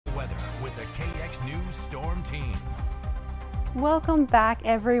KX News Storm Team. Welcome back,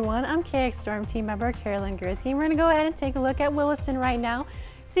 everyone. I'm KX Storm Team member Carolyn. We're going to go ahead and take a look at Williston right now,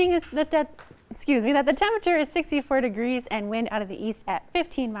 seeing that the temperature is 64 degrees and wind out of the east at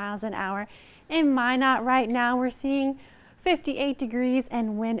 15 miles an hour. In Minot right now, we're seeing 58 degrees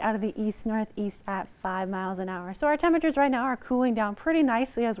and wind out of the east-northeast at 5 miles an hour. So our temperatures right now are cooling down pretty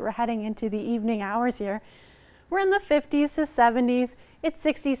nicely as we're heading into the evening hours here. We're in the 50s to 70s. It's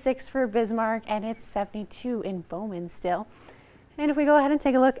 66 for Bismarck and it's 72 in Bowman still. And if we go ahead and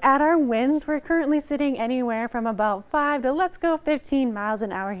take a look at our winds, we're currently sitting anywhere from about 5 to 15 miles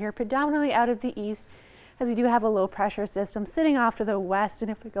an hour here, predominantly out of the east, as we do have a low pressure system sitting off to the west.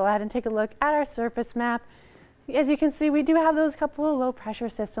 And if we go ahead and take a look at our surface map, as you can see, we do have those couple of low pressure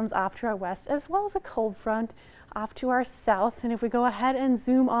systems off to our west, as well as a cold front off to our south. And if we go ahead and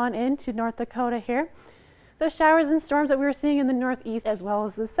zoom on into North Dakota here, the showers and storms that we were seeing in the northeast as well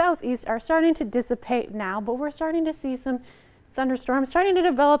as the southeast are starting to dissipate now, but we're starting to see some thunderstorms starting to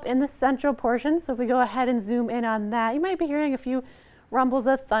develop in the central portion. So if we go ahead and zoom in on that, you might be hearing a few rumbles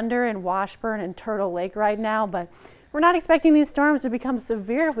of thunder in Washburn and Turtle Lake right now, but we're not expecting these storms to become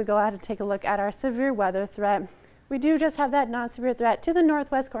severe. If we go ahead and take a look at our severe weather threat, we do just have that non-severe threat to the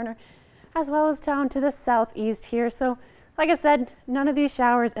northwest corner as well as down to the southeast here. So like I said, none of these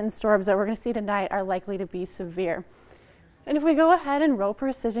showers and storms that we're going to see tonight are likely to be severe. And if we go ahead and roll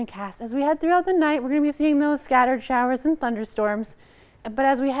precision cast, as we head throughout the night, we're going to be seeing those scattered showers and thunderstorms. But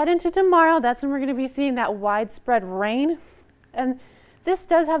as we head into tomorrow, that's when we're going to be seeing that widespread rain. And this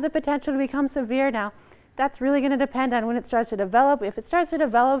does have the potential to become severe. Now, that's really going to depend on when it starts to develop. If it starts to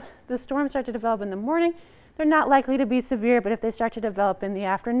develop, the storms start to develop in the morning, they're not likely to be severe. But if they start to develop in the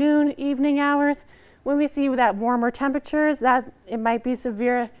afternoon, evening hours, when we see that warmer temperatures, that it might be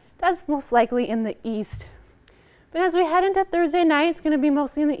severe. That's most likely in the east. But as we head into Thursday night, it's going to be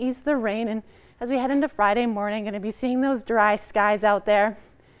mostly in the east, the rain. And as we head into Friday morning, going to be seeing those dry skies out there.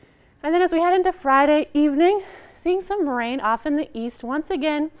 And then as we head into Friday evening, seeing some rain off in the east once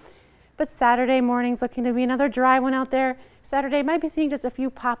again. But Saturday morning's looking to be another dry one out there. Saturday might be seeing just a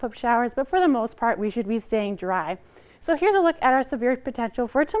few pop-up showers, but for the most part, we should be staying dry. So here's a look at our severe potential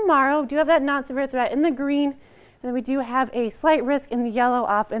for tomorrow. We do have that non-severe threat in the green, and then we do have a slight risk in the yellow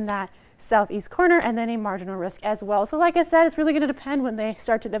off in that southeast corner, and then a marginal risk as well. So like I said, it's really going to depend when they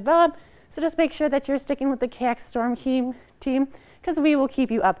start to develop. So just make sure that you're sticking with the KX Storm team because we will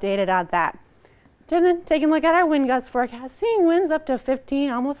keep you updated on that. And then taking a look at our wind gust forecast, seeing winds up to 15,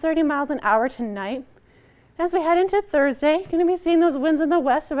 almost 30 miles an hour tonight. As we head into Thursday, going to be seeing those winds in the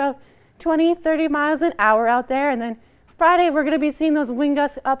west about 20, 30 miles an hour out there, and then Friday, we're going to be seeing those wind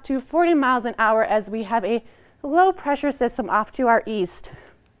gusts up to 40 miles an hour as we have a low pressure system off to our east.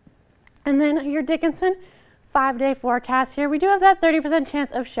 And then your Dickinson 5-day forecast here. We do have that 30%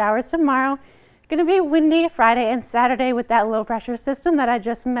 chance of showers tomorrow. Going to be windy Friday and Saturday with that low pressure system that I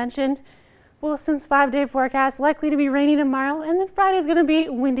just mentioned. Williston's 5-day forecast likely to be rainy tomorrow. And then Friday is going to be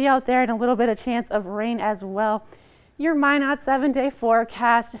windy out there and a little bit of chance of rain as well. Your Minot 7-day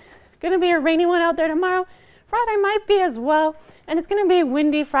forecast. Going to be a rainy one out there tomorrow. Friday might be as well, and it's going to be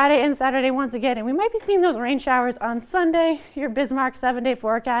windy Friday and Saturday once again, and we might be seeing those rain showers on Sunday. Your Bismarck 7-day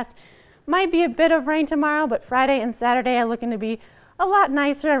forecast might be a bit of rain tomorrow, but Friday and Saturday are looking to be a lot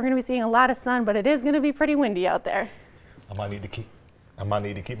nicer. We're going to be seeing a lot of sun, but it is going to be pretty windy out there. I might need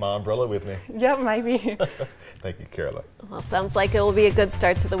to keep my umbrella with me. Yep, might be. Thank you, Carolyn. Well, sounds like it will be a good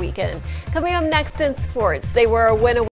start to the weekend. Coming up next in sports, they were a win away